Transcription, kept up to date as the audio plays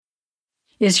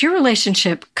Is your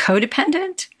relationship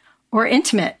codependent or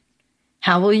intimate?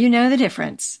 How will you know the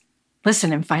difference?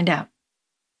 Listen and find out.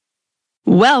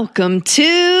 Welcome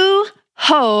to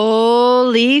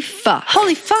Holy Fuck.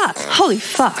 Holy Fuck. Holy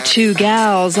Fuck. Two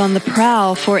gals on the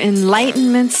prowl for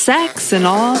enlightenment, sex, and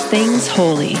all things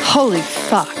holy. Holy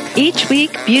Fuck. Each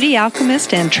week, beauty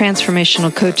alchemist and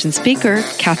transformational coach and speaker,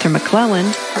 Catherine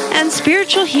McClelland, and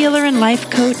spiritual healer and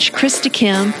life coach, Krista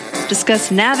Kim,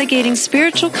 discuss navigating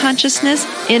spiritual consciousness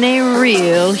in a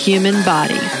real human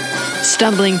body.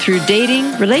 Stumbling through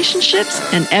dating, relationships,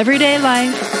 and everyday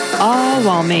life, all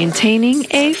while maintaining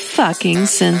a fucking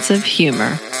sense of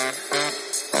humor.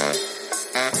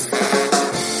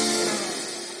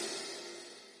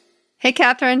 Hey,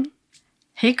 Catherine.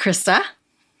 Hey, Krista.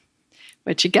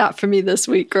 What you got for me this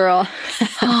week, girl?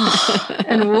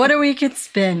 And what a week it's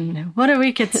been. What a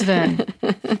week it's been.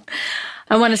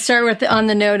 I want to start with on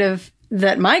the note of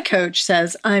that my coach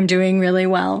says I'm doing really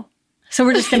well. So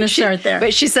we're just going to start there.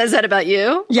 Wait, she says that about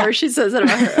you? Yeah. Or she says that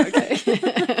about her?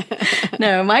 Okay.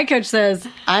 No, my coach says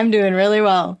I'm doing really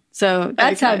well. So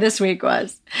that's how this week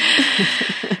was.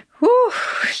 Whew,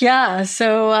 yeah.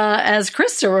 So as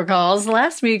Krista recalls,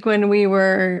 last week when we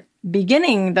were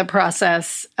beginning the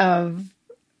process of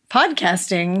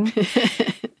podcasting,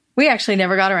 we actually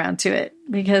never got around to it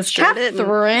because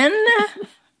Catherine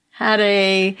had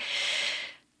a...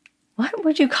 what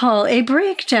would you call a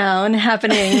breakdown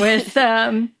happening with,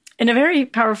 in a very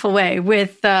powerful way,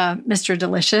 with Mr.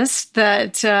 Delicious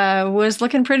that was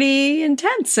looking pretty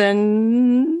intense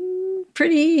and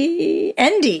pretty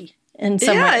endy in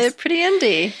some ways. Yeah, pretty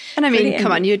endy. And I mean,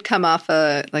 come on, you'd come off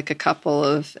a couple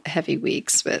of heavy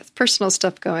weeks with personal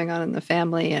stuff going on in the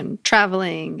family and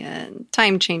traveling and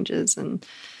time changes and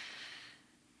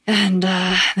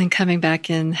then coming back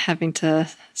and having to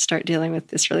start dealing with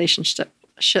this relationship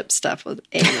stuff was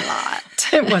a lot.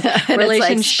 It was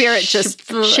relationship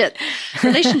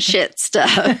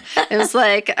stuff. It was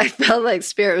like I felt like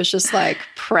spirit was just like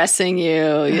pressing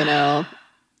you,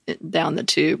 down the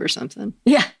tube or something.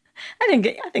 Yeah, I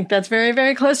think that's very,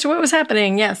 very close to what was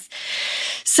happening. Yes.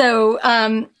 So,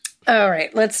 all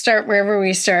right, let's start wherever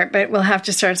we start, but we'll have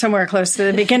to start somewhere close to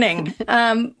the beginning.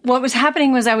 What was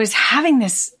happening was I was having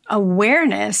this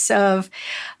awareness of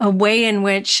a way in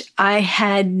which I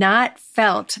had not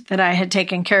felt that I had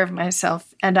taken care of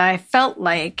myself. And I felt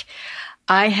like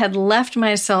I had left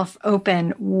myself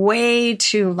open way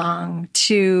too long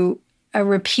to a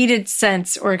repeated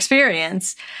sense or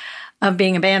experience of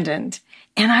being abandoned.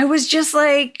 And I was just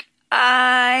like,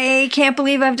 I can't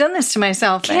believe I've done this to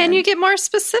myself. Can you get more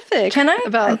specific? Can I?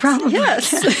 About, probably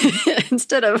yes.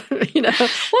 Instead of,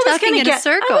 talking in a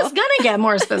circle. I was going to get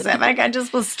more specific. I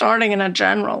just was starting in a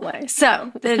general way.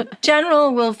 So the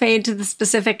general will fade to the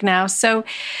specific now. So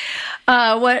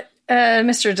what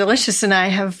Mr. Delicious and I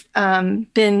have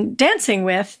been dancing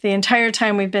with the entire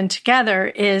time we've been together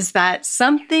is that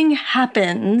something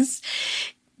happens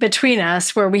between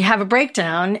us where we have a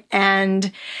breakdown,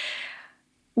 and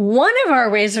one of our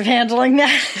ways of handling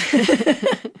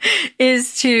that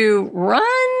is to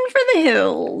run for the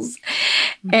hills.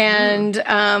 Mm-hmm.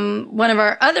 And one of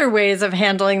our other ways of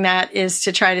handling that is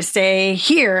to try to stay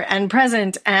here and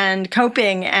present and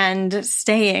coping and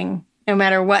staying no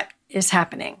matter what is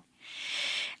happening.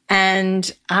 And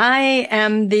I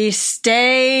am the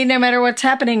stay no matter what's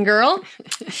happening girl.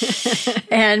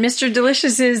 And Mr.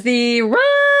 Delicious is the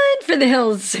run for the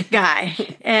hills guy.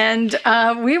 And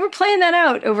we were playing that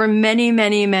out over many,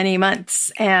 many, many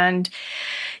months. And,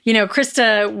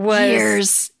 Krista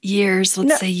was... Years,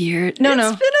 let's say year. No. It's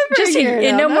been over just a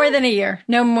year. No more than a year.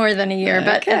 No more than a year,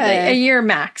 but a year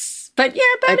max. But yeah,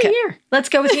 about a year. Let's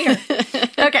go with a year.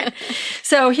 Okay.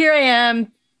 So here I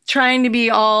am trying to be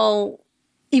all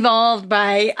evolved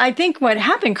by, I think what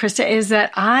happened, Krista, is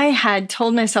that I had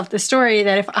told myself the story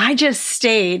that if I just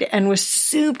stayed and was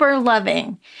super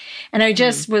loving, and I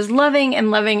just was loving and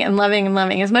loving and loving and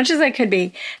loving as much as I could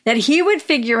be, that he would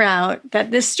figure out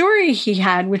that this story he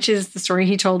had, which is the story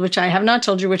he told, which I have not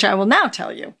told you, which I will now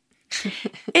tell you,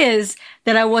 is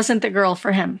that I wasn't the girl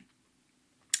for him.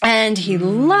 And he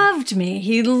loved me.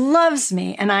 He loves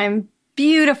me. And I'm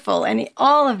beautiful and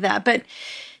all of that. But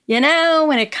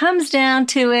when it comes down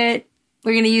to it,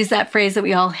 we're going to use that phrase that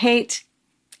we all hate.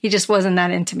 He just wasn't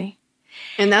that into me.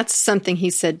 And that's something he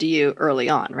said to you early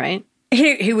on, right?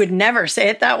 He would never say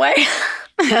it that way.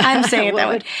 I'm saying it that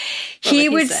way. He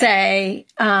would say,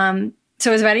 so it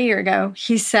was about a year ago,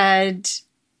 he said,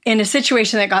 in a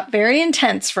situation that got very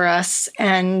intense for us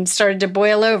and started to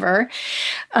boil over,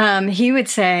 he would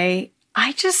say,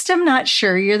 I just am not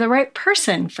sure you're the right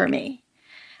person for me.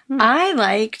 I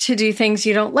like to do things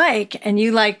you don't like, and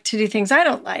you like to do things I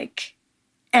don't like.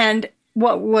 And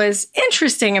what was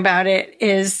interesting about it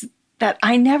is that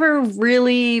I never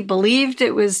really believed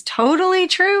it was totally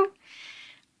true.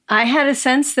 I had a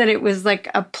sense that it was like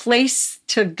a place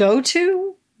to go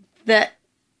to that.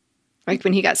 Like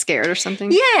when he got scared or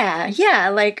something? Yeah.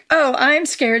 Like, oh, I'm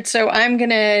scared, so I'm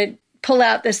going to pull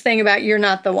out this thing about you're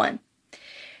not the one.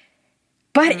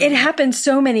 But it happened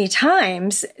so many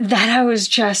times that I was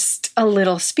just a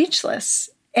little speechless.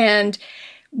 And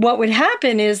what would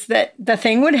happen is that the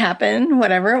thing would happen,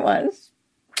 whatever it was,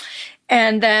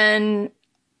 and then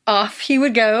off he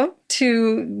would go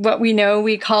to what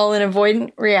we call an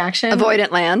avoidant reaction.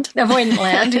 Avoidant land. Avoidant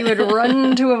land. He would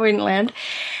run to avoidant land.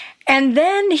 And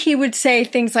then he would say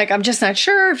things like, I'm just not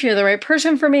sure if you're the right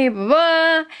person for me, blah,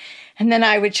 blah. And then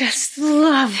I would just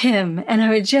love him. And I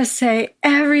would just say,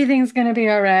 everything's going to be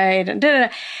all right. And, da, da,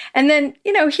 da. And then,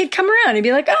 he'd come around and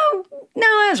be like, oh, no,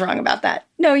 I was wrong about that.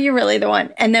 No, you're really the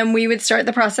one. And then we would start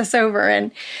the process over.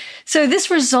 And so this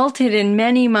resulted in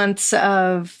many months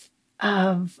of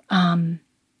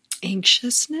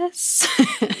anxiousness.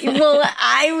 Well,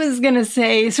 I was going to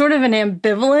say sort of an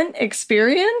ambivalent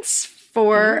experience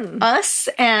for us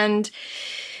and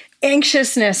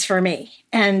anxiousness for me.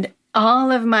 And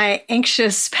all of my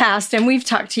anxious past, and we've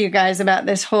talked to you guys about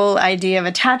this whole idea of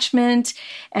attachment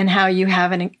and how you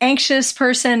have an anxious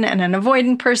person and an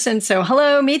avoidant person. So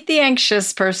hello, meet the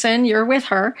anxious person. You're with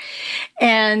her.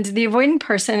 And the avoidant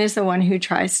person is the one who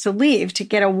tries to leave, to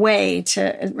get away,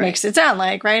 it makes it sound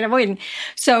like, right? Avoidant.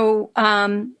 So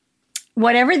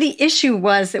whatever the issue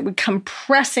was that would come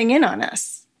pressing in on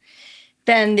us,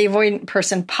 then the avoidant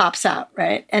person pops out,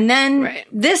 right? And then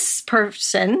this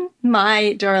person,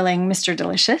 my darling Mr.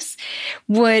 Delicious,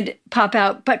 would pop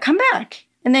out, but come back.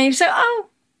 And then you say, oh,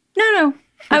 no,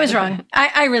 I was wrong.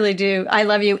 I really do. I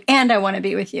love you and I want to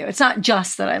be with you. It's not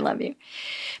just that I love you.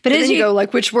 But as then you go,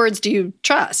 like, which words do you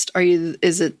trust?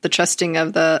 Is it the trusting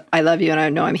of the I love you and I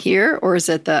know I'm here? Or is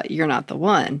it the you're not the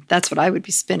one? That's what I would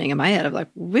be spinning in my head of like,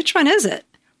 which one is it?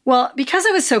 Well, because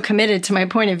I was so committed to my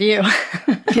point of view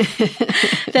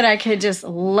that I could just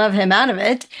love him out of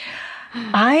it,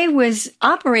 I was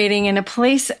operating in a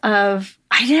place of,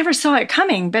 I never saw it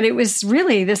coming, but it was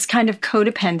really this kind of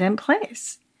codependent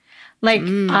place. Like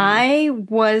I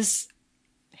was,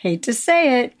 hate to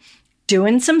say it,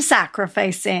 doing some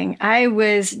sacrificing. I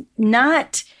was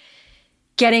not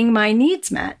getting my needs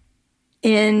met,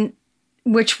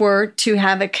 which were to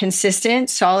have a consistent,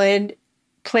 solid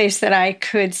place that I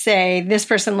could say, this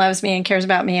person loves me and cares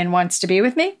about me and wants to be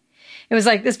with me. It was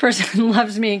like, this person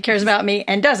loves me and cares about me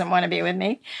and doesn't want to be with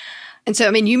me. And so,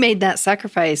 you made that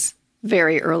sacrifice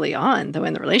very early on, though,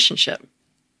 in the relationship.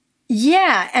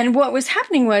 Yeah. And what was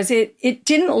happening was it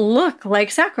didn't look like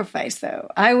sacrifice, though.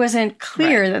 I wasn't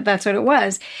clear that that's what it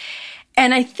was.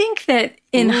 And I think that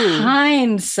in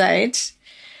hindsight,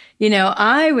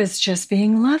 I was just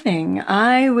being loving.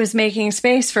 I was making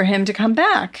space for him to come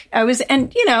back. I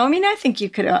think you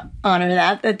could honor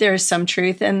that there's some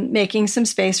truth in making some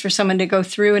space for someone to go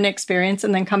through an experience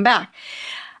and then come back.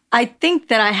 I think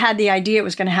that I had the idea it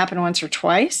was going to happen once or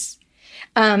twice.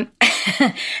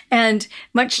 And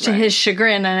much to his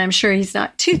chagrin, and I'm sure he's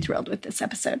not too thrilled with this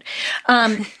episode,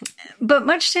 but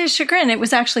much to his chagrin, it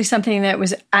was actually something that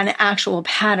was an actual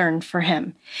pattern for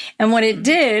him. And what it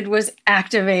did was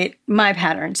activate my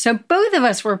pattern. So both of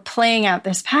us were playing out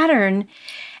this pattern.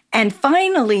 And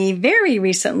finally, very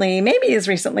recently, maybe as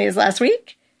recently as last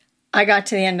week, I got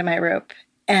to the end of my rope.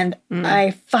 And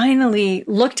I finally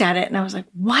looked at it and I was like,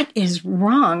 what is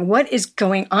wrong? What is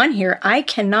going on here? I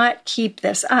cannot keep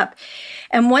this up.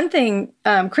 And one thing,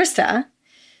 Krista,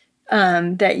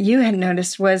 that you had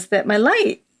noticed was that my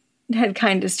light had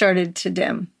kind of started to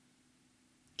dim.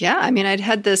 Yeah. I'd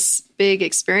had this big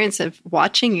experience of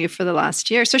watching you for the last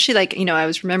year, especially I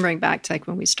was remembering back to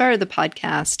when we started the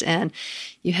podcast and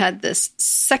you had this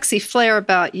sexy flair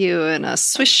about you and a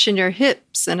swish in your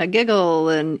hips and a giggle.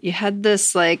 And you had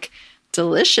this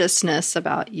deliciousness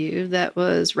about you that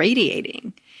was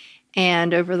radiating.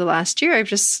 And over the last year, I've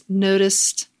just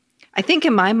noticed, I think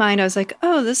in my mind, I was like,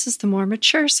 oh, this is the more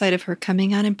mature side of her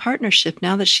coming out in partnership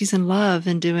now that she's in love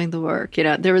and doing the work.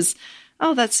 There was,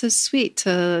 oh, that's so sweet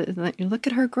to look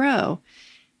at her grow.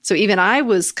 So even I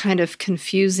was kind of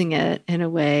confusing it in a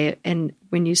way. And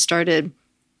when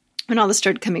all this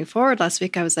started coming forward last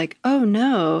week, I was like, oh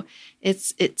no,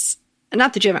 it's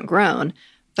not that you haven't grown,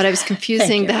 but I was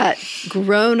confusing that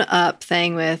grown up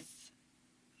thing with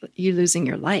you losing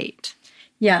your light.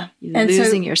 Yeah. You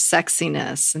losing your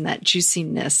sexiness and that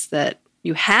juiciness that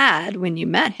you had when you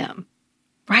met him.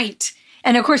 Right.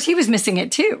 And of course, he was missing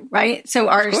it too, right? So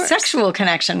our sexual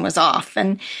connection was off.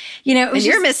 And, you know, it was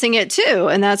you're missing it too.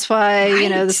 And that's why, Right. you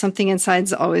know, the something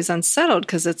inside's always unsettled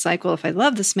because it's like, well, if I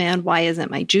love this man, why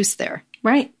isn't my juice there?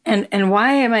 right. And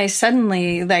why am I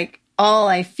suddenly like, all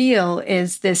I feel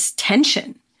is this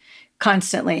tension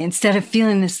constantly instead of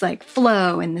feeling this like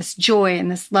flow and this joy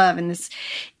and this love and this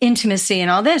intimacy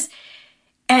and all this.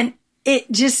 And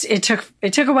it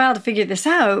took a while to figure this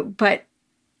out, but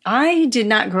I did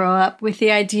not grow up with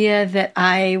the idea that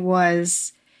I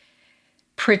was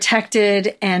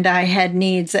protected and I had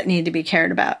needs that need to be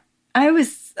cared about. I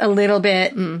was a little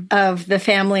bit of the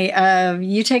family of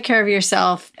you take care of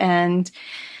yourself and,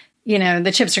 you know,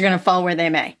 the chips are going to fall where they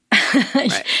may.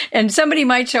 Right. And somebody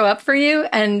might show up for you.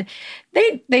 And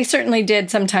they certainly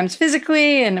did sometimes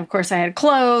physically. And of course I had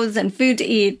clothes and food to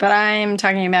eat, but I'm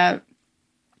talking about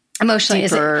emotionally.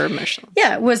 Deeper emotional.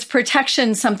 Yeah. Was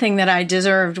protection something that I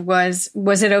deserved? Was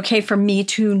it okay for me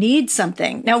to need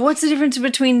something? Now, what's the difference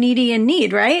between needy and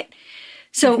need, right?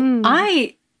 So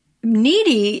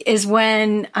needy is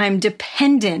when I'm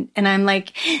dependent and I'm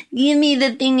like, give me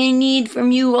the thing I need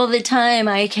from you all the time.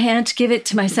 I can't give it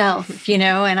to myself, you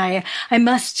know, and I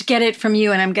must get it from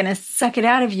you and I'm going to suck it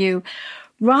out of you.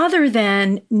 Rather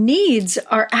than needs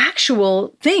are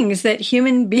actual things that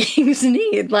human beings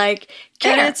need, like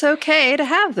care. And it's okay to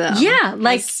have them. Yeah.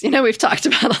 Like, you know, we've talked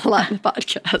about a lot in the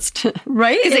podcast.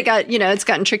 right. Because it's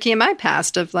gotten tricky in my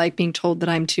past of like being told that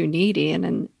I'm too needy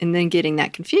and then getting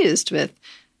that confused with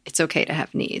it's okay to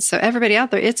have needs. So everybody out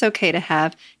there, it's okay to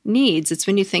have needs. It's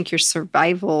when you think your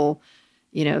survival,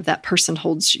 you know, that person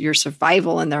holds your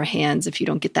survival in their hands. If you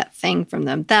don't get that thing from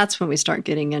them, that's when we start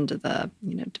getting into the,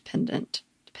 you know,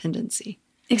 dependency.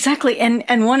 Exactly.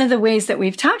 And one of the ways that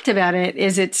we've talked about it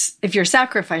is it's if you're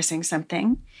sacrificing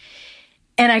something.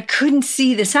 And I couldn't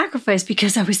see the sacrifice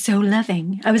because I was so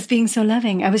loving. I was being so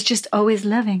loving. I was just always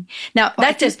loving. Now,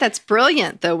 that's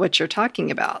brilliant, though, what you're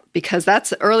talking about, because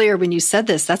that's earlier when you said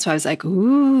this, that's why I was like,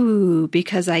 ooh,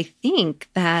 because I think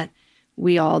that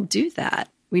we all do that.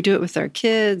 We do it with our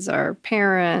kids, our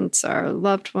parents, our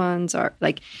loved ones,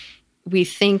 we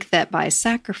think that by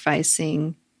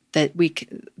sacrificing that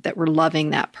we're loving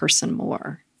that person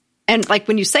more. And like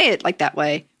when you say it like that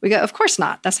way, we go, of course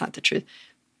not. That's not the truth.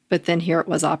 But then here it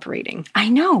was operating. I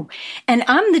know. And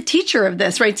I'm the teacher of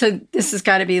this, right? So this has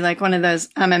got to be like one of those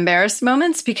I'm embarrassed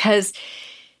moments because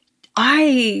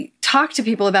I talk to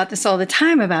people about this all the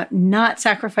time about not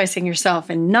sacrificing yourself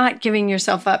and not giving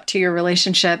yourself up to your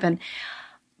relationship.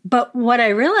 But what I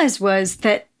realized was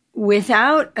that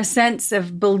without a sense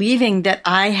of believing that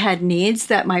I had needs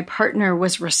that my partner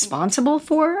was responsible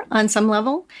for on some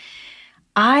level,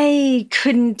 I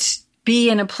couldn't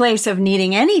be in a place of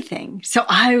needing anything. So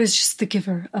I was just the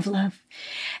giver of love.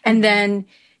 And then,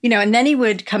 you know, and then he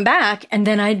would come back and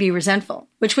then I'd be resentful,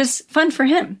 which was fun for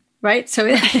him. Right. So,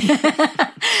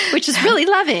 which is really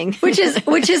loving, which is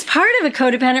part of a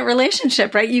codependent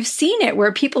relationship, right? You've seen it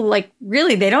where people like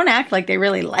really, they don't act like they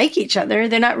really like each other.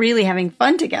 They're not really having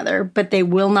fun together, but they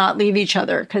will not leave each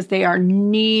other because they are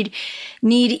needy.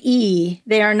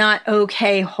 They are not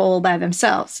okay whole by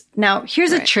themselves. Now,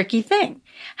 here's a tricky thing.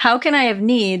 How can I have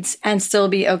needs and still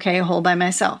be okay whole by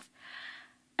myself?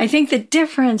 I think the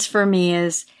difference for me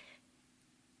is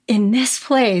in this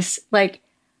place, like,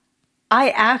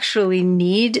 I actually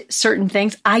need certain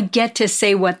things. I get to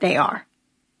say what they are.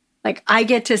 Like, I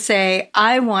get to say,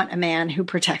 I want a man who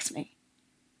protects me.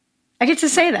 I get to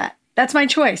say that. That's my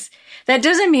choice. That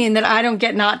doesn't mean that I don't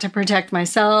get not to protect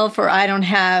myself or I don't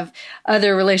have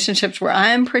other relationships where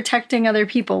I'm protecting other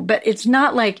people. But it's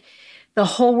not like the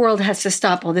whole world has to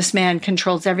stop. Well, this man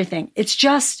controls everything. It's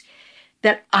just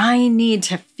that I need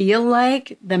to feel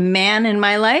like the man in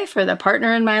my life or the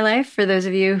partner in my life, for those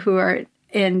of you who are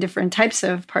in different types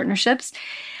of partnerships,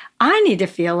 I need to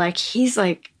feel like he's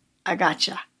like, I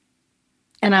gotcha.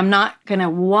 And I'm not going to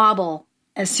wobble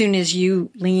as soon as you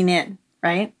lean in,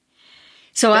 right?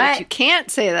 So if you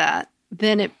can't say that,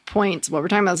 then it points, what we're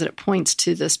talking about is that it points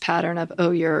to this pattern of,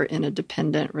 oh, you're in a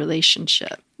dependent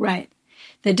relationship. Right.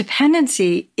 The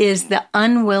dependency is the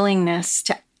unwillingness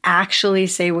to actually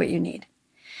say what you need.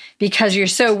 Because you're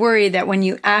so worried that when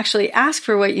you actually ask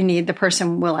for what you need, the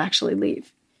person will actually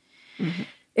leave. Mm-hmm.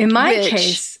 In my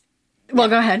case, well,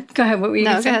 go ahead. Go ahead. What were you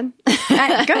going to say? Go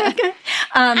ahead. Go ahead.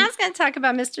 I was going to talk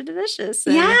about Mr. Delicious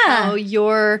and how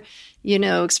your,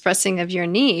 expressing of your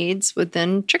needs would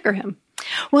then trigger him.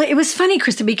 Well, it was funny,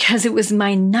 Krista, because it was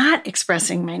my not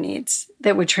expressing my needs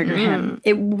that would trigger him.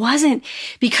 It wasn't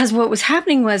because what was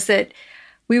happening was that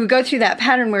we would go through that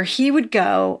pattern where he would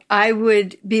go, I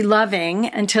would be loving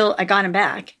until I got him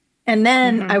back. And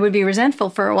then I would be resentful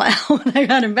for a while when I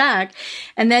got him back.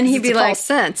 And then he'd be like, false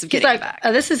sense of getting like, back.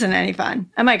 Oh, this isn't any fun.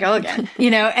 I might go again,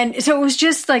 And so it was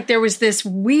just like, there was this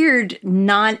weird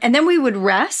and then we would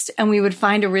rest and we would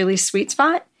find a really sweet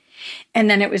spot. And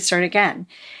then it would start again.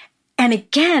 And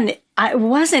again,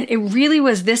 it really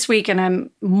was this week, and I'm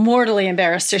mortally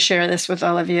embarrassed to share this with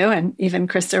all of you and even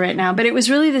Krista right now, but it was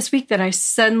really this week that I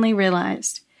suddenly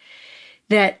realized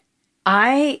that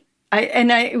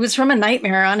it was from a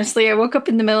nightmare, honestly. I woke up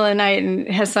in the middle of the night, and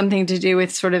it has something to do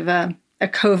with sort of a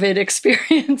COVID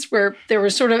experience where there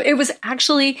was it was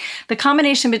actually the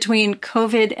combination between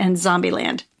COVID and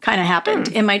Zombieland kind of happened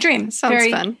in my dream. Sounds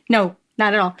fun. No,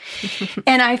 not at all.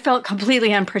 And I felt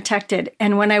completely unprotected.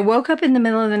 And when I woke up in the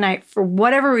middle of the night, for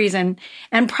whatever reason,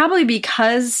 and probably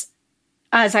because,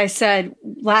 as I said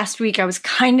last week, I was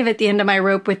kind of at the end of my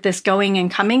rope with this going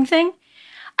and coming thing,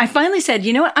 I finally said,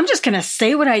 you know what? I'm just going to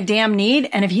say what I damn need.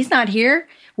 And if he's not here,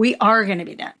 we are going to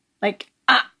be done. Like,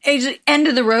 it's end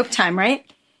of the rope time,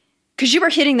 right? Because you were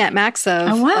hitting that max of,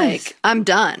 I was. like, I'm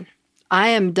done. I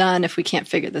am done if we can't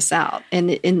figure this out.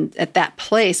 And at that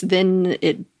place, then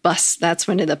it busts. That's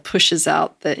when it pushes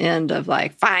out the end of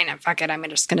like, fine, fuck it. I'm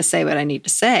just going to say what I need to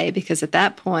say. Because at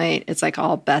that point, it's like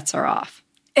all bets are off.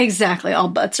 Exactly. All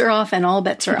bets are off and all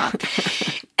bets are off.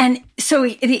 And so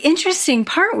the interesting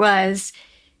part was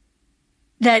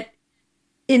that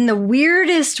in the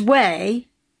weirdest way,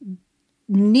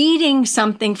 needing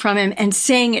something from him and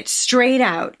saying it straight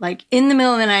out, like in the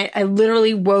middle of the night, I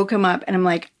literally woke him up and I'm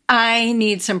like, I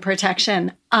need some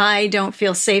protection. I don't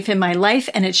feel safe in my life,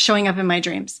 and it's showing up in my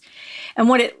dreams. And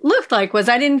what it looked like was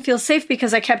I didn't feel safe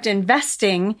because I kept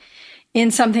investing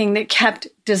in something that kept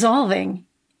dissolving.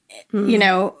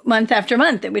 Month after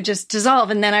month, it would just dissolve,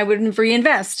 and then I would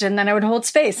reinvest, and then I would hold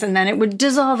space, and then it would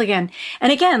dissolve again. And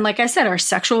again, like I said, our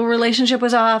sexual relationship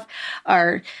was off.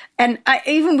 We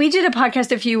did a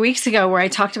podcast a few weeks ago where I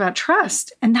talked about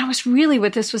trust, and that was really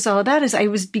what this was all about. Is I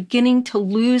was beginning to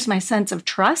lose my sense of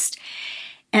trust.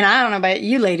 And I don't know about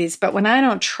you ladies, but when I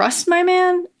don't trust my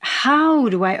man, how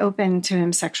do I open to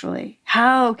him sexually?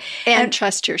 How? And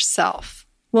trust yourself.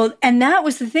 Well, and that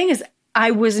was the thing is,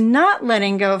 I was not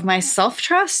letting go of my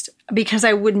self-trust because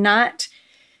I would not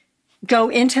go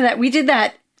into that. We did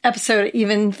that episode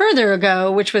even further ago,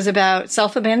 which was about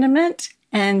self-abandonment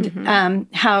and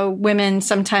how women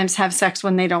sometimes have sex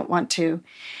when they don't want to.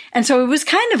 And so it was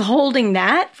kind of holding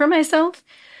that for myself,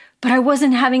 but I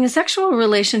wasn't having a sexual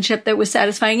relationship that was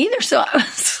satisfying either. So I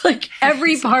was like,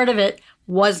 every part of it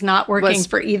was not working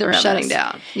for either of us. Shutting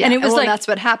down. Yeah. And it was that's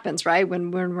what happens, right?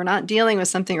 When we're not dealing with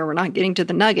something or we're not getting to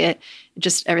the nugget,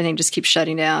 everything just keeps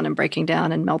shutting down and breaking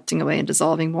down and melting away and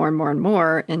dissolving more and more and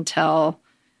more until,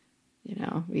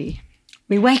 we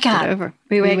wake up. Over.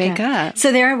 We wake up.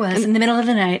 So there I was in the middle of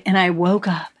the night, and I woke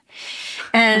up.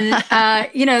 And,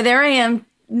 there I am,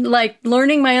 like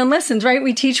learning my own lessons, right?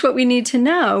 We teach what we need to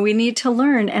know. We need to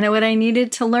learn. And what I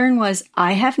needed to learn was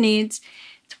I have needs.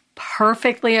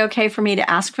 Perfectly okay for me to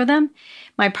ask for them.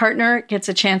 My partner gets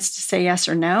a chance to say yes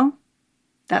or no.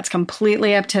 That's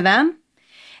completely up to them.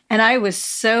 And I was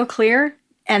so clear,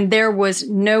 and there was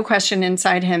no question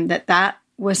inside him that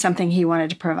was something he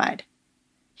wanted to provide.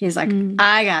 He's like,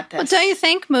 I got this. Well, don't you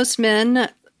think most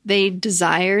men, they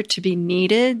desire to be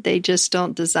needed? They just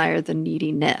don't desire the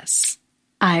neediness.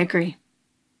 I agree.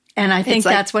 And I think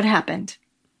that's what happened.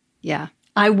 Yeah.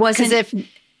 I wasn't. Because if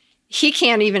he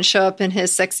can't even show up in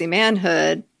his sexy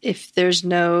manhood if there's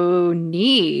no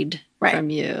need from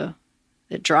you.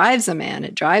 It drives a man.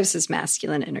 It drives his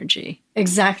masculine energy.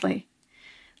 Exactly.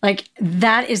 Like,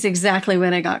 that is exactly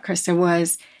what I got, Krista,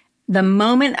 was the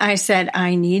moment I said,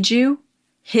 I need you,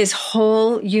 his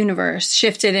whole universe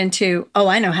shifted into, oh,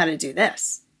 I know how to do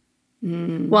this.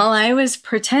 While I was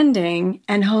pretending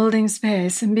and holding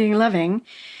space and being loving,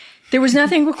 there was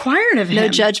nothing required of him. No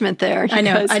judgment there. I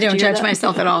know. I don't judge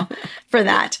myself at all for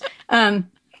that.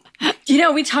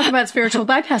 We talk about spiritual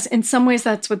bypass. In some ways,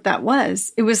 that's what that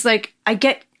was. It was like, and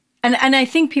I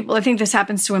think this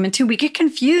happens to women too. We get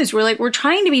confused. We're like, we're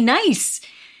trying to be nice,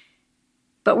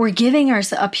 but we're giving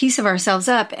a piece of ourselves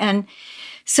up. And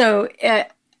so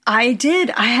I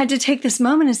had to take this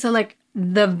moment. And so like,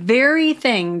 the very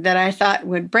thing that I thought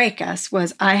would break us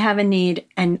was I have a need,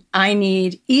 and I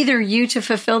need either you to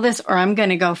fulfill this, or I'm going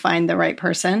to go find the right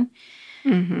person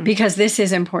because this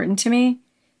is important to me.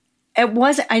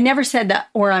 I never said that,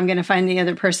 or I'm going to find the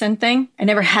other person thing. I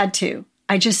never had to.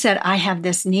 I just said, I have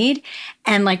this need.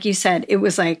 And like you said, it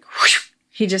was like, whoosh,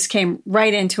 he just came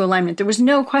right into alignment. There was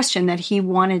no question that he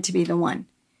wanted to be the one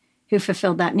who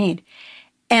fulfilled that need.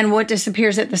 And what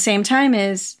disappears at the same time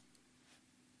is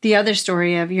the other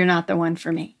story of you're not the one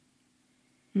for me.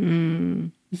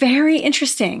 Very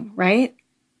interesting, right?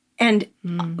 And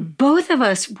both of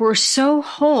us were so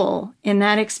whole in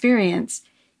that experience,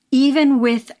 even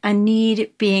with a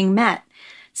need being met.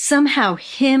 Somehow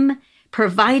him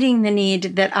providing the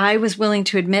need that I was willing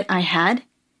to admit I had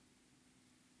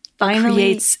finally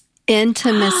creates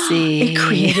intimacy. It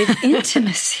created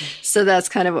intimacy. So that's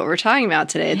kind of what we're talking about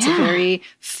today. It's a very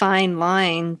fine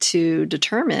line to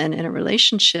determine in a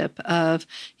relationship of,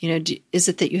 is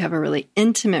it that you have a really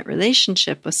intimate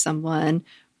relationship with someone,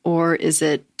 or is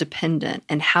it dependent,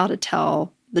 and how to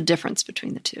tell the difference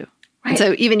between the two. Right.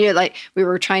 So even we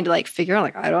were trying to figure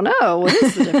out, I don't know, what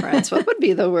is the difference? What would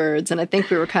be the words? And I think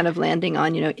we were kind of landing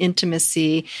on,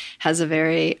 intimacy has a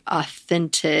very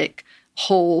authentic,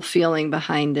 whole feeling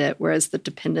behind it, whereas the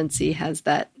dependency has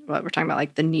that, what we're talking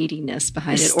about, the neediness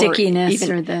behind it. Stickiness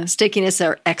or the stickiness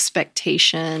or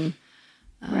expectation.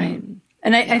 Right.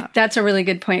 And I that's a really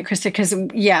good point, Krista, because,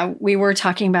 we were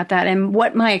talking about that. And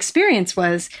what my experience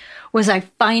was I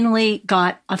finally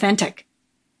got authentic.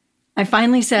 I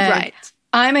finally said,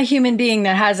 I'm a human being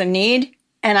that has a need,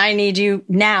 and I need you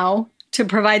now to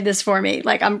provide this for me.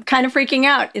 I'm kind of freaking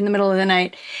out in the middle of the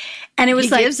night. And it was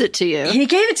he gives it to you. He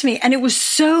gave it to me. And it was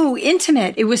so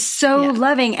intimate. It was so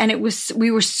loving. And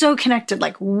we were so connected,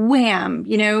 wham,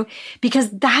 because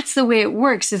that's the way it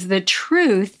works, is the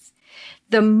truth.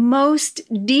 The most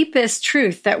deepest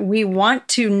truth that we want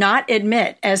to not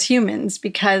admit as humans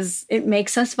because it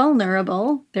makes us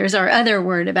vulnerable. There's our other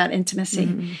word about intimacy.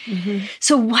 Mm-hmm.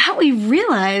 So what we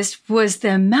realized was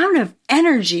the amount of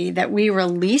energy that we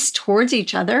released towards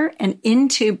each other and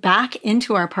back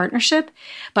into our partnership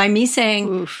by me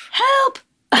saying, help,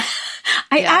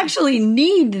 I actually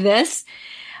need this.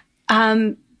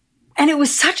 And it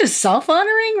was such a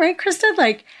self-honoring, right,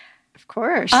 Krista? Of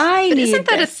course. But isn't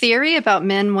that a theory about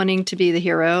men wanting to be the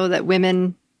hero, that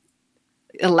women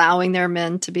allowing their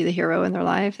men to be the hero in their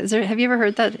life? Have you ever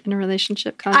heard that in a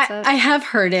relationship concept? I have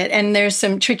heard it, and there's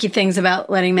some tricky things about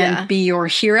letting men be your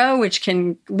hero, which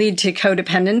can lead to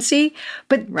codependency.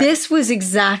 But this was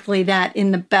exactly that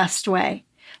in the best way.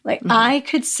 I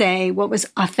could say what was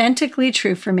authentically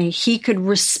true for me. He could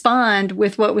respond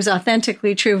with what was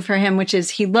authentically true for him, which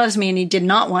is he loves me and he did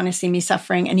not want to see me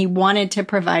suffering and he wanted to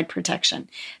provide protection.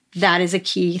 That is a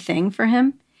key thing for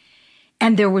him.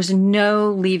 And there was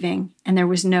no leaving and there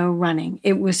was no running.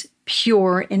 It was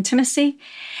pure intimacy.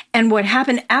 And what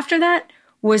happened after that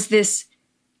was this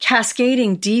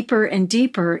cascading deeper and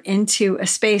deeper into a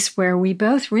space where we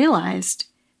both realized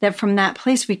that from that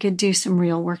place we could do some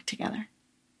real work together.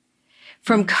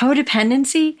 From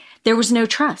codependency, there was no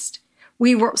trust.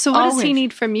 We were So what does he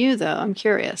need from you, though? I'm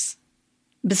curious.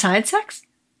 Besides sex?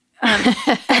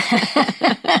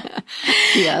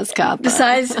 Yes, Kappa.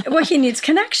 Besides, he needs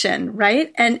connection,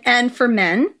 right? And for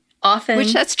men, often...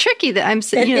 Which that's tricky. That I'm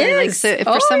saying, so if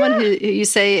for someone who you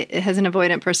say has an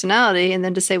avoidant personality, and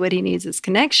then to say what he needs is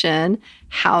connection,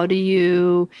 how do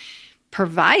you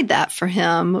provide that for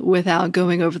him without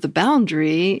going over the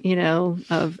boundary,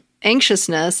 of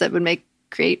anxiousness that would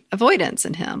create avoidance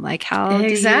in him? How do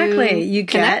you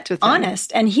connect with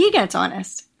honest, and he gets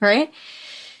honest, right?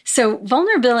 So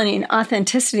vulnerability and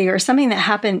authenticity are something that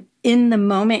happen in the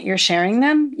moment you're sharing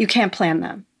them. You can't plan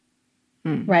them,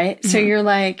 right? Mm-hmm. So you're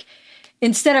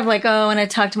instead of when I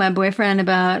talk to my boyfriend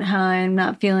about how I'm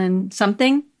not feeling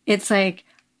something, it's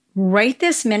right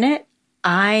this minute,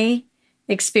 I'm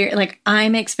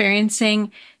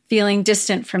experiencing feeling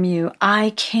distant from you.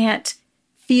 I can't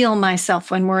feel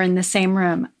myself when we're in the same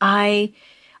room. I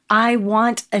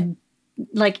want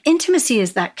intimacy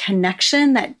is that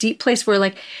connection, that deep place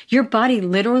where your body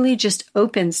literally just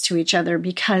opens to each other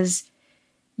because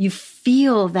you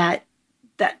feel that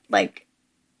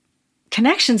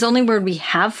connection's the only word we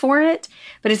have for it,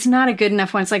 but it's not a good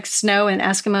enough one. It's like snow and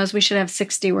Eskimos. We should have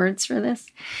 60 words for this.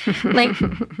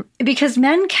 Because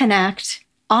men connect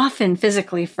often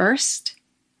physically first.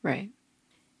 Right.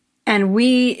 And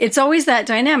it's always that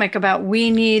dynamic about we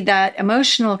need that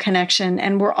emotional connection,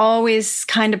 and we're always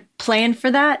kind of playing for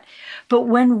that. But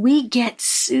when we get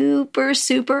super,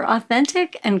 super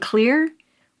authentic and clear,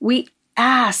 we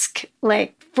ask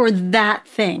for that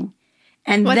thing.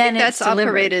 And then I think it's that's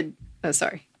operated. Oh,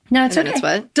 sorry. No, it's okay. It's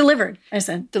what? Delivered, I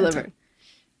said. Delivered.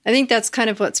 I think that's kind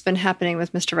of what's been happening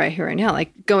with Mr. Right Here, Right Now.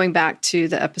 Going back to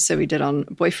the episode we did on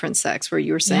boyfriend sex, where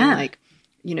you were saying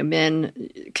men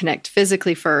connect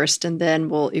physically first and then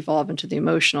will evolve into the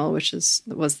emotional, which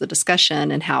was the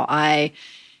discussion, and how I,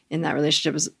 in that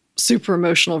relationship, was super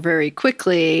emotional very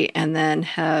quickly and then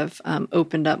have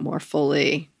opened up more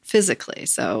fully physically.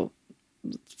 So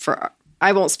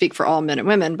I won't speak for all men and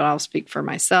women, but I'll speak for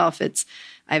myself.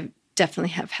 I definitely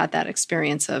have had that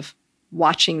experience of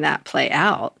watching that play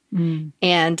out.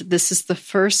 And this is the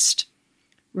first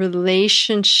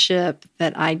relationship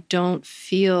that I don't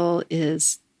feel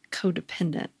is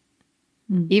codependent.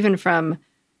 Even from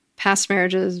past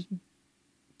marriages,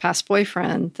 past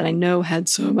boyfriend that I know had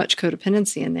so much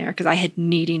codependency in there because I had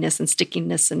neediness and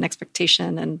stickiness and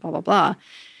expectation and blah, blah, blah.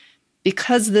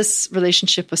 Because this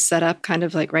relationship was set up kind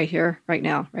of like right here, right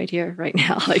now, right here, right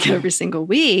now, like every single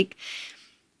week,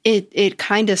 it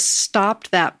kind of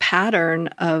stopped that pattern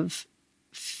of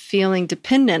feeling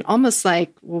dependent, almost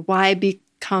like, well, why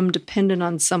become dependent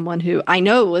on someone who I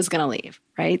know was going to leave,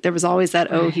 right? There was always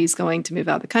that, oh, he's going to move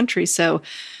out of the country. So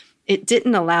it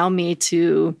didn't allow me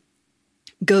to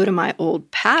go to my old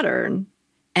pattern,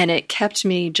 and it kept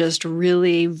me just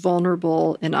really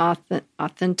vulnerable and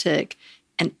authentic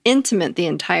and intimate the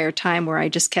entire time, where I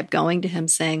just kept going to him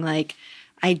saying, like,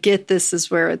 I get this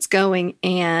is where it's going,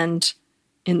 and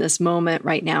in this moment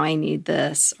right now I need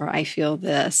this, or I feel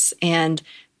this. And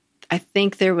I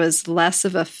think there was less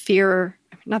of a fear,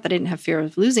 not that I didn't have fear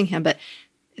of losing him, but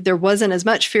there wasn't as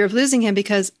much fear of losing him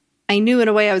because I knew in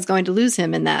a way I was going to lose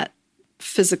him in that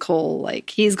physical, like,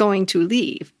 he's going to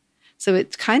leave. So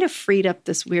it kind of freed up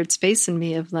this weird space in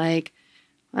me of like,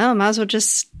 well, I might as well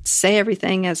just say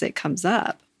everything as it comes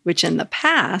up, which in the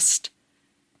past,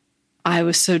 I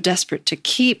was so desperate to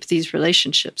keep these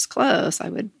relationships close, I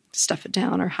would stuff it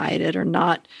down or hide it or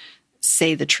not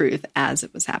say the truth as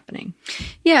it was happening.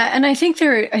 Yeah, and I think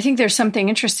there's something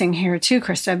interesting here too,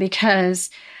 Krista, because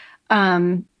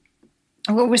what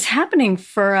was happening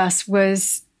for us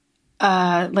was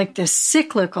like this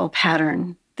cyclical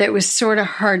pattern that was sort of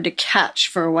hard to catch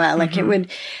for a while. Like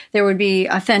there would be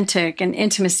authentic and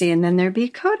intimacy, and then there'd be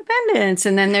codependence,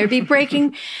 and then there'd be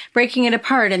breaking it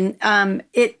apart. And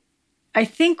I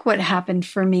think what happened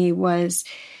for me was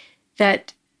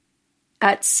that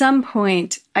at some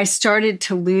point I started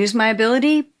to lose my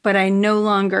ability, but I no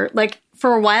longer, like,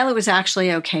 for a while it was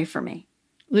actually okay for me.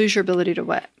 Lose your ability to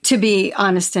what? To be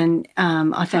honest and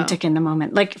authentic in the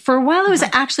moment. Like, for a while, it was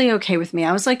actually okay with me.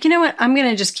 I was like, you know what? I'm going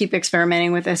to just keep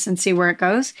experimenting with this and see where it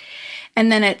goes.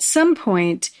 And then at some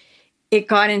point, it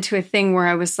got into a thing where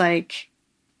I was like,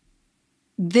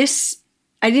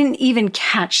 I didn't even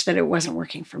catch that it wasn't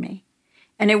working for me.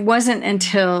 And it wasn't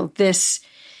until this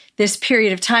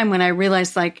period of time when I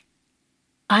realized, like,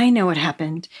 I know what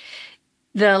happened.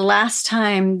 The last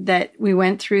time that we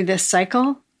went through this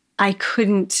cycle, I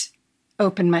couldn't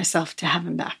open myself to have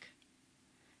him back.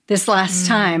 This last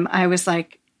time, I was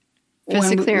like...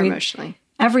 Physically or emotionally?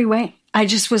 Every way. I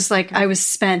just was like, I was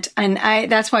spent. And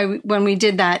that's why when we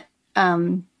did that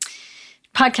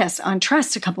podcast on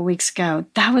trust a couple weeks ago,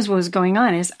 that was what was going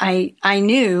on, is I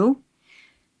knew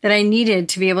that I needed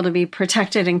to be able to be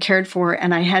protected and cared for,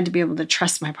 and I had to be able to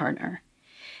trust my partner.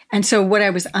 And so what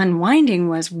I was unwinding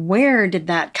was, where did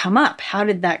that come up? How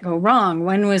did that go wrong?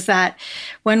 When was that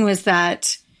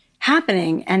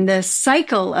happening? And the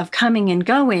cycle of coming and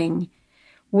going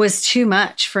was too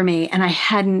much for me. And I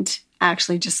hadn't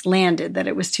actually just landed that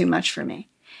it was too much for me.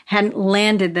 Hadn't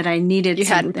landed that I needed something.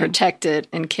 You hadn't protected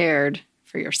and cared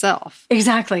for yourself.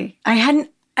 Exactly. I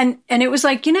hadn't. And it was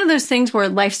like, you know, those things where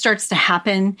life starts to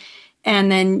happen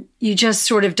and then you just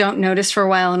sort of don't notice for a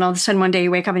while. And all of a sudden one day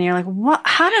you wake up and you're like, what?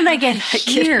 How did I get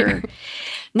here?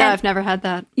 No, I've never had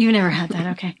that. You've never had that.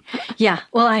 Okay. Yeah.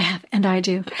 Well, I have, and I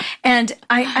do. And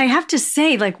I have to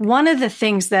say, like, one of the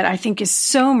things that I think is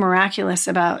so miraculous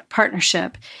about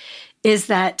partnership is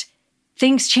that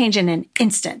things change in an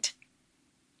instant.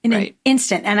 An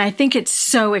instant. And I think it's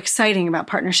so exciting about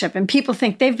partnership. And people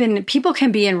think people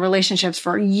can be in relationships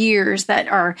for years that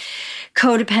are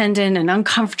codependent and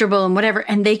uncomfortable and whatever.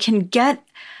 And they can get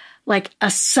like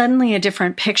suddenly a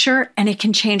different picture, and it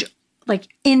can change like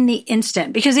in the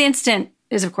instant, because the instant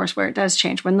is, of course, where it does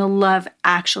change, when the love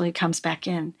actually comes back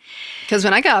in. Because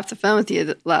when I got off the phone with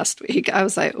you last week, I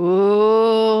was like,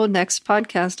 oh, next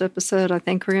podcast episode, I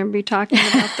think we're going to be talking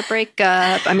about the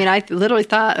breakup. I mean, I literally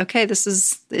thought, okay,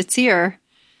 it's here.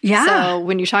 Yeah. So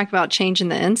when you talk about change in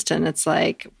the instant, it's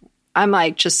like, I'm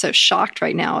like just so shocked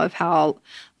right now of how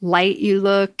light you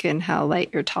look and how light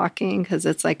you're talking, because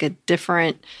it's like a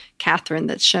different Catherine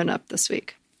that's shown up this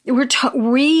week. We,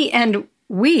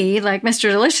 like Mr.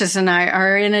 Delicious and I,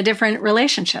 are in a different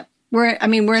relationship. We're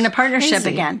in a partnership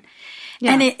again.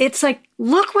 Yeah. And it's like,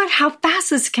 look how fast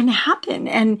this can happen.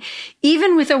 And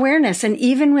even with awareness and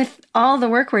even with all the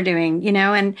work we're doing, you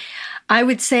know, and I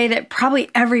would say that probably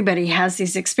everybody has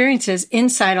these experiences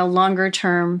inside a longer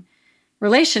term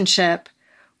relationship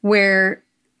where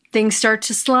things start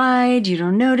to slide. You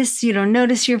don't notice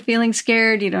you're feeling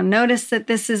scared. You don't notice that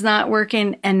this is not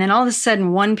working. And then all of a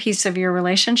sudden, one piece of your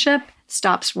relationship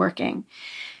stops working.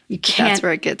 You can't. That's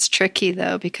where it gets tricky,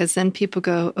 though, because then people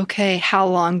go, okay, how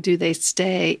long do they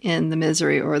stay in the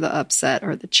misery or the upset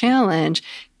or the challenge?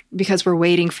 Because we're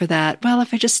waiting for that. Well,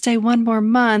 if I just stay one more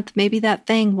month, maybe that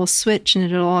thing will switch and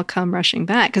it'll all come rushing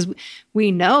back. Because we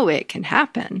know it can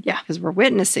happen. Yeah. Because we're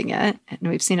witnessing it and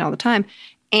we've seen it all the time.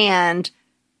 And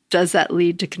does that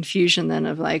lead to confusion then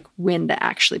of like when to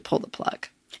actually pull the plug?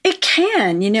 It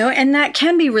can, and that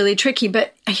can be really tricky.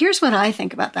 But here's what I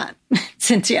think about that,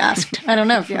 since you asked. I don't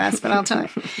know if you asked, but I'll tell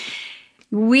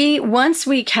you. Once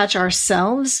we catch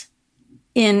ourselves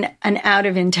in an out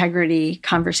of integrity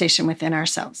conversation within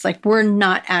ourselves, like we're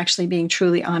not actually being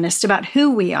truly honest about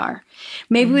who we are.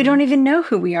 Maybe we don't even know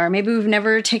who we are. Maybe we've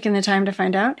never taken the time to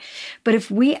find out. But if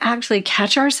we actually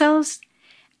catch ourselves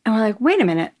and we're like, wait a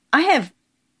minute,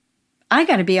 I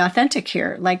got to be authentic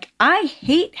here. Like, I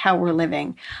hate how we're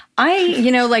living.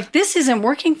 This isn't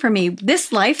working for me.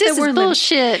 This life this that we're living.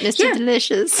 This is bullshit, Mr.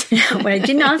 Delicious. But I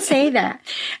did not say that.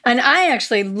 And I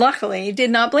actually, luckily, did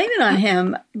not blame it on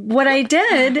him. What I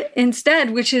did instead,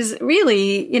 which is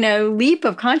really, leap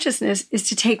of consciousness, is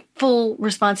to take full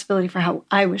responsibility for how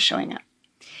I was showing up.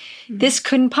 Mm-hmm. This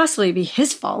couldn't possibly be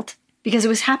his fault because it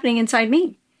was happening inside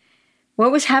me.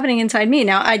 What was happening inside me?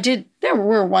 Now, there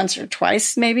were once or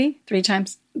twice, maybe 3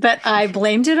 times, that I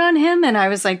blamed it on him. And I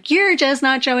was like, you're just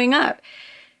not showing up.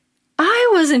 I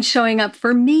wasn't showing up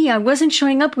for me. I wasn't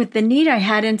showing up with the need I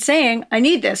had and saying, I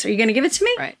need this. Are you going to give it to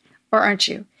me? Right. Or aren't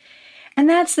you? And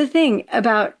that's the thing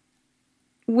about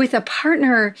with a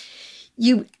partner,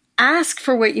 you ask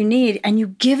for what you need and you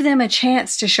give them a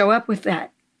chance to show up with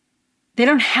that. They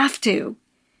don't have to.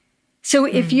 So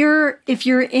if you're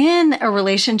in a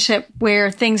relationship where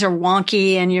things are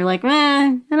wonky and you're like,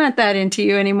 I'm not that into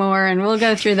you anymore, and we'll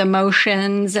go through the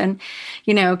motions and,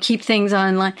 keep things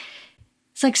online.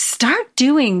 It's like, start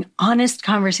doing honest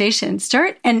conversations.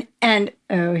 Here's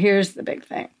the big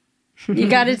thing. You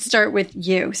got to start with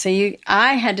you. So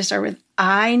I had to start with,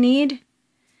 I'm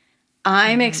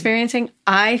experiencing,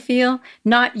 I feel,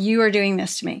 not you are doing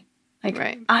this to me. Like,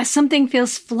 right. Something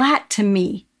feels flat to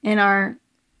me in our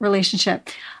relationship.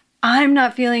 I'm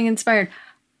not feeling inspired.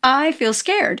 I feel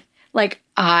scared.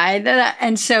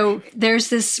 And so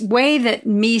there's this way that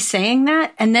me saying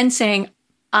that and then saying,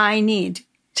 I need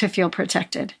to feel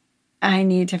protected. I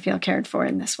need to feel cared for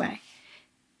in this way.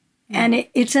 Mm. And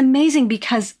it's amazing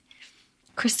because,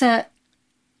 Krista,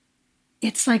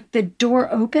 it's like the door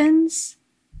opens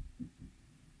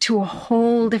to a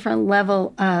whole different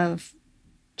level of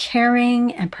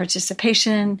caring and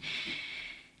participation.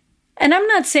 And I'm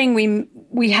not saying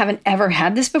we haven't ever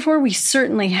had this before. We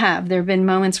certainly have. There have been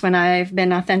moments when I've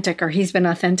been authentic or he's been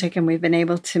authentic and we've been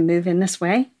able to move in this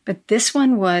way. But this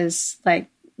one was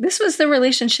this was the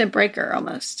relationship breaker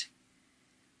almost.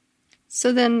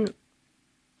 So then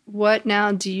what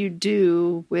now do you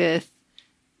do with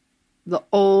the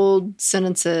old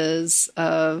sentences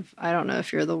of, I don't know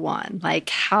if you're the one? Like,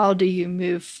 how do you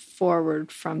move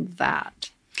forward from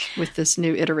that with this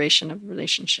new iteration of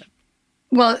relationship?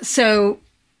 Well, so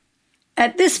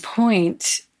at this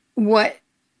point, what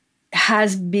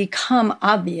has become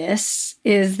obvious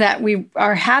is that we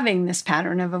are having this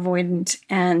pattern of avoidant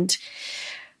and,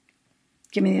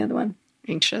 give me the other one.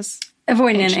 Anxious.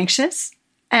 Avoidant and anxious.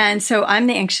 And so I'm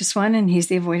the anxious one and he's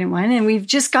the avoidant one. And we've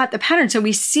just got the pattern. So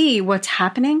we see what's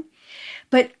happening.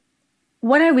 But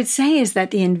what I would say is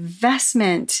that the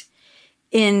investment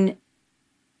in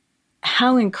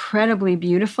how incredibly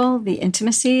beautiful the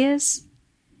intimacy is,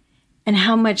 and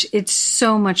how much it's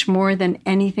so much more than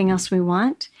anything else we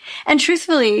want. And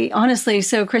truthfully, honestly,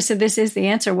 so Krista, this is the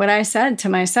answer. What I said to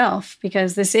myself,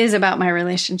 because this is about my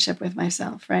relationship with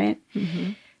myself, right?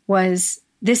 Mm-hmm. Was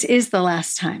this is the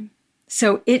last time.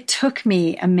 So it took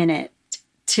me a minute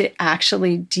to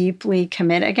actually deeply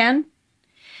commit again.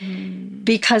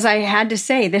 Because I had to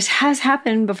say, this has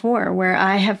happened before where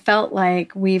I have felt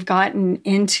like we've gotten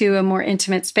into a more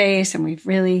intimate space and we've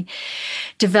really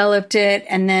developed it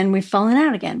and then we've fallen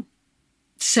out again.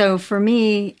 So for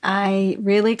me, I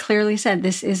really clearly said,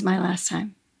 this is my last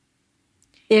time.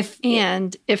 If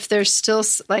there's still,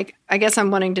 like, I guess I'm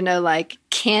wanting to know, like,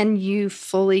 can you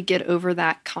fully get over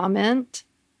that comment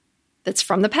that's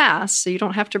from the past so you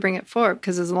don't have to bring it forward?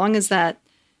 Because as long as that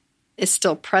is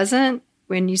still present,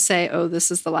 when you say, oh, this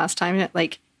is the last time,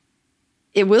 like,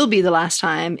 it will be the last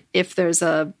time if there's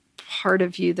a part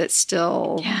of you that's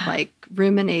still like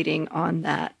ruminating on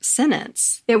that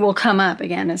sentence. It will come up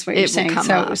again, is what you're saying.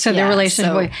 So the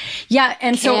relationship.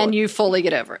 And can you fully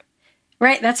get over it?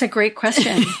 Right. That's a great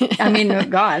question. I mean,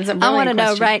 God, it's a brilliant I want to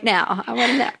know question. right now. I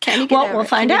want to know. Can you get over it? We'll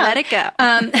find out. Let it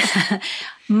go.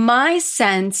 My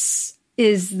sense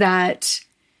is that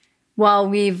while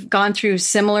we've gone through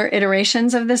similar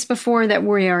iterations of this before, that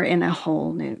we are in a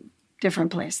whole new,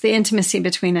 different place. The intimacy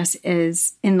between us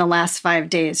is, in the last 5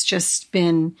 days, just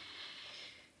been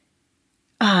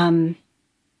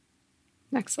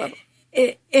next level.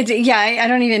 I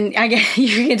don't even,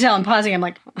 you can tell I'm pausing. I'm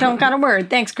like, don't got a word.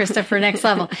 Thanks, Krista, for next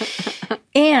level.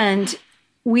 And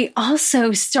we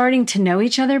also starting to know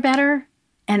each other better.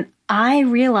 And I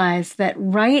realized that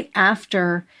right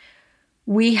after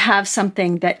we have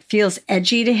something that feels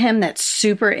edgy to him, that's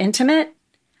super intimate,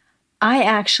 I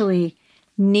actually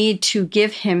need to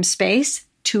give him space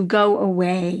to go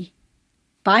away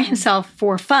by himself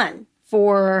for fun,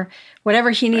 for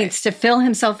whatever he needs to fill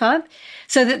himself up,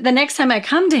 so that the next time I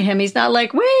come to him, he's not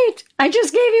like, wait, I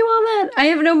just gave you all that. I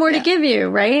have no more to give you,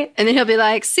 right? And then he'll be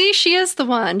like, see, she is the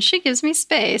one. She gives me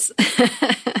space.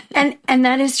 and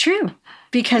that is true,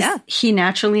 because he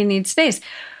naturally needs space.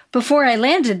 Before I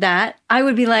landed that, I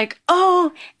would be like,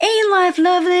 oh, ain't life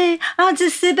lovely? I'll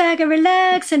just sit back and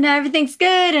relax and everything's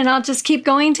good. And I'll just keep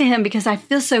going to him because I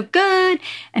feel so good.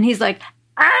 And he's like,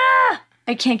 I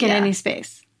can't get any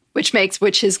space. Which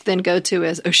his then go-to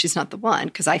is, oh, she's not the one,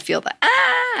 because I feel that,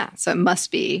 so it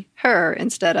must be her,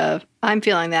 instead of, I'm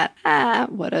feeling that,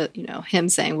 him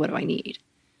saying, what do I need?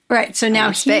 Right. So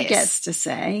now he gets to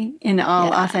say, in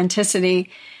all authenticity,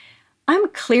 I'm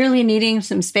clearly needing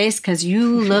some space because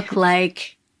you look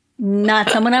like not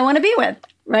someone I want to be with,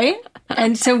 right?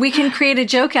 And so we can create a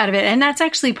joke out of it. And that's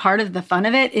actually part of the fun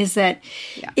of it, is that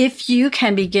if you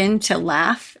can begin to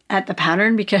laugh at the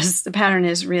pattern, because the pattern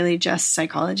is really just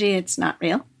psychology, it's not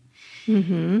real.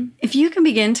 Mm-hmm. If you can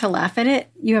begin to laugh at it,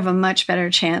 you have a much better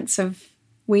chance of,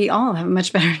 we all have a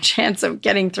much better chance of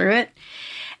getting through it.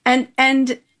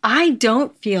 And I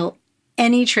don't feel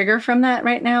any trigger from that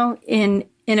right now in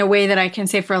a way that I can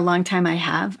say for a long time I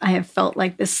have. I have felt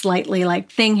like this slightly like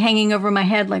thing hanging over my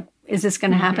head, like, is this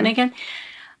going to happen again?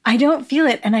 I don't feel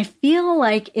it. And I feel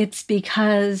like it's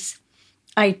because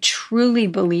I truly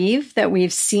believe that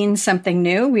we've seen something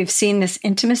new. We've seen this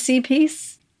intimacy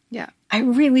piece. Yeah. I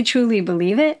really, truly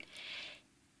believe it.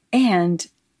 And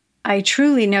I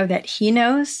truly know that he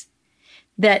knows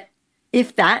that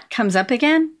if that comes up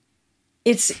again,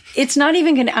 it's not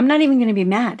even going to, I'm not even going to be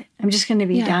mad. I'm just going to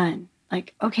be done.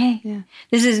 Like, okay,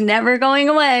 this is never going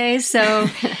away. So,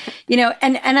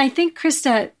 and I think,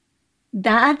 Krista,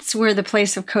 that's where the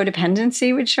place of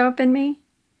codependency would show up in me.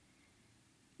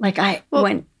 Like you know what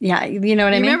I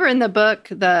mean? Remember in the book,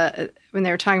 when they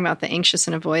were talking about the anxious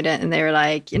and avoidant, and they were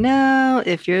like,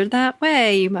 if you're that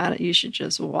way, you should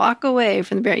just walk away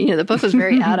from the barrier. The book was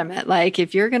very adamant. Like,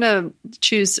 if you're going to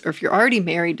choose, or if you're already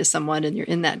married to someone and you're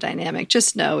in that dynamic,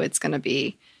 just know it's going to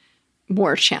be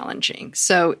more challenging.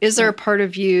 So is there a part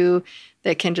of you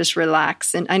that can just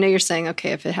relax? And I know you're saying,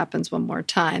 okay, if it happens one more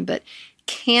time, but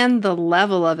can the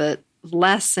level of it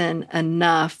lessen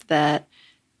enough that,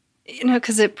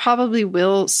 because it probably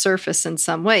will surface in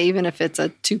some way, even if it's a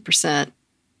 2%,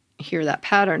 here that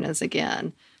pattern is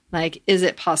again. Like, is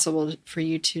it possible for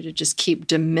you to just keep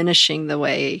diminishing the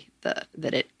way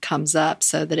that it comes up,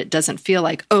 so that it doesn't feel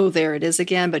like, oh, there it is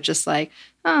again, but just like,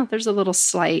 oh, there's a little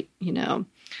slight, Well,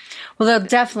 there'll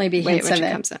definitely be hints of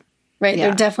it. Comes in. Right. Yeah.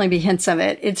 There'll definitely be hints of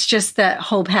it. It's just that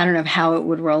whole pattern of how it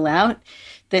would roll out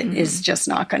that is just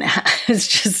not going to happen. It's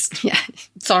just,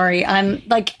 sorry. I'm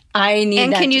like, I need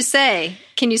and that.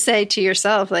 Can you say to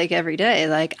yourself, like, every day,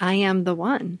 like, I am the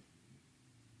one.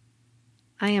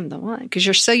 I am the one. Because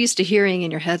you're so used to hearing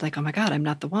in your head, like, oh my God, I'm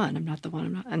not the one. I'm not the one.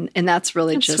 I'm not. And that's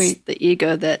really just sweet. The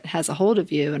ego that has a hold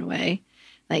of you in a way.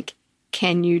 Like,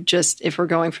 can you just, if we're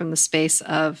going from the space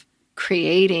of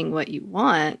creating what you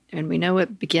want, and we know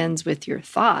it begins with your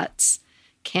thoughts,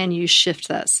 can you shift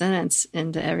that sentence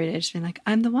into every day, just being like,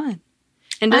 I'm the one?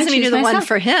 And it doesn't mean you're the one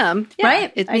for him,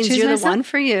 right? It means you're the one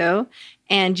for you,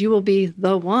 and you will be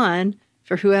the one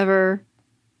for whoever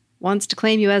wants to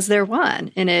claim you as their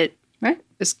one. And it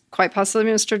is quite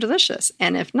possibly Mr. Delicious.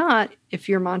 And if not, if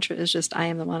your mantra is just, I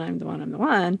am the one, I'm the one, I'm the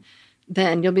one,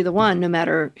 then you'll be the one no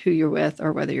matter who you're with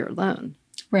or whether you're alone.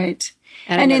 Right.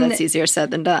 And I know that's easier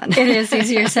said than done. It is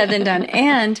easier said than done.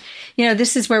 And,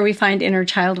 this is where we find inner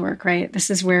child work, right? This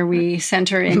is where we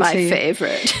center into... My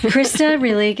favorite. Krista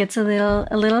really gets a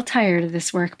little tired of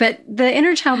this work. But the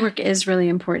inner child work is really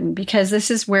important, because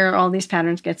this is where all these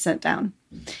patterns get set down.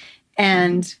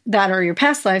 And that are your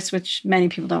past lives, which many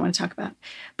people don't want to talk about.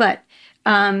 But...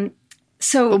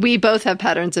 So we both have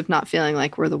patterns of not feeling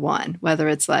like we're the one, whether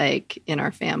it's like in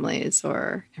our families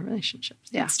or in relationships.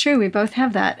 Yeah, it's true. We both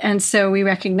have that. And so we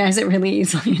recognize it really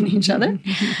easily in each other.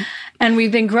 And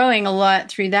we've been growing a lot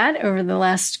through that over the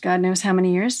last God knows how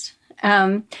many years.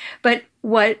 But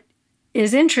what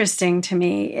is interesting to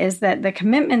me is that the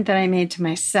commitment that I made to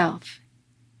myself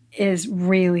is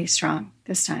really strong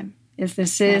this time.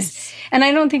 Nice. And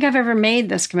I don't think I've ever made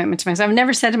this commitment to myself. I've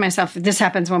never said to myself, if this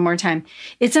happens one more time.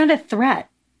 It's not a threat.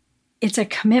 It's a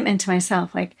commitment to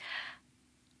myself. Like,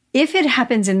 if it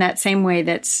happens in that same way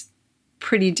that's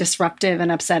pretty disruptive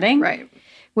and upsetting, Right.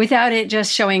 without it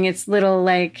just showing its little,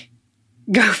 like,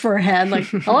 gopher head, like,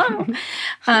 hello.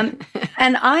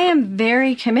 And I am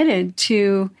very committed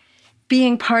to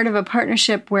being part of a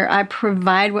partnership where I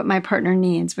provide what my partner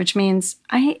needs, which means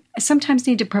I sometimes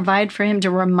need to provide for him to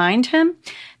remind him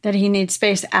that he needs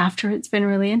space after it's been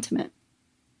really intimate.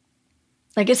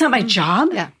 Like, it's not my job,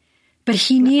 but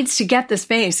he needs to get the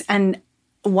space. And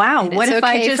wow, And what it's if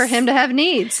okay I just... for him to have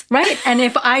needs. Right. And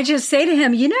if I just say to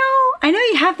him, I know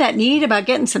you have that need about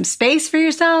getting some space for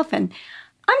yourself, and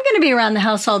I'm going to be around the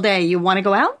house all day. You want to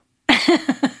go out?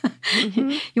 Mm-hmm.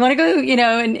 You want to go,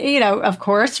 and, of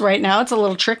course, right now it's a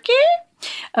little tricky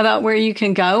about where you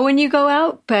can go when you go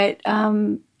out. But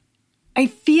I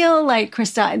feel like,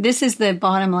 Krista, this is the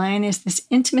bottom line, is this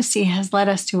intimacy has led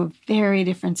us to a very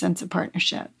different sense of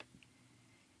partnership.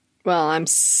 Well, I'm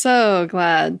so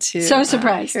glad to So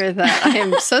surprised. hear that. I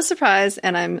am so surprised,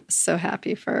 and I'm so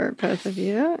happy for both of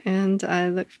you. And I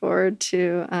look forward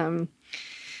to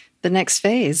the next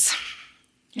phase.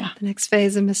 Yeah. The next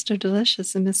phase of Mr.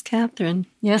 Delicious and Miss Catherine.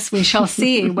 Yes, we shall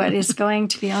see what is going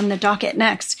to be on the docket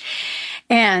next.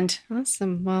 And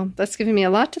Awesome. Well, that's giving me a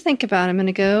lot to think about. I'm going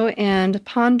to go and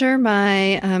ponder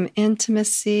my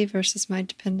intimacy versus my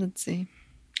dependency.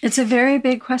 it's a very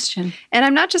big question. And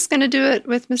I'm not just going to do it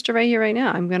with Mr. Ray here right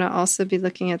now. I'm going to also be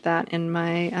looking at that in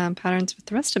my patterns with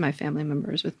the rest of my family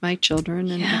members, with my children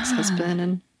and ex-husband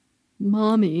and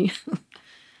mommy.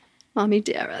 Mommy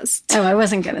dearest. Oh, I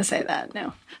wasn't going to say that,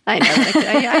 no. I know.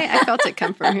 I felt it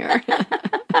come from here.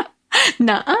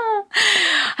 Nuh-uh.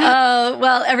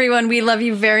 Well, everyone, we love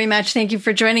you very much. Thank you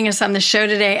for joining us on the show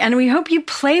today. And we hope you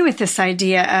play with this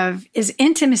idea of, is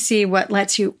intimacy what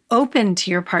lets you open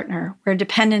to your partner, where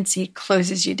dependency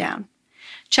closes you down?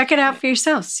 Check it out for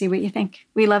yourself. See what you think.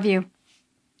 We love you.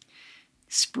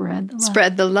 Spread the love.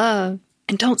 Spread the love.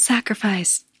 And don't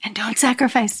sacrifice. And don't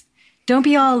sacrifice. Don't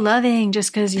be all loving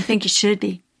just because you think you should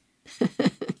be.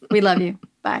 We love you.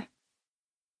 Bye.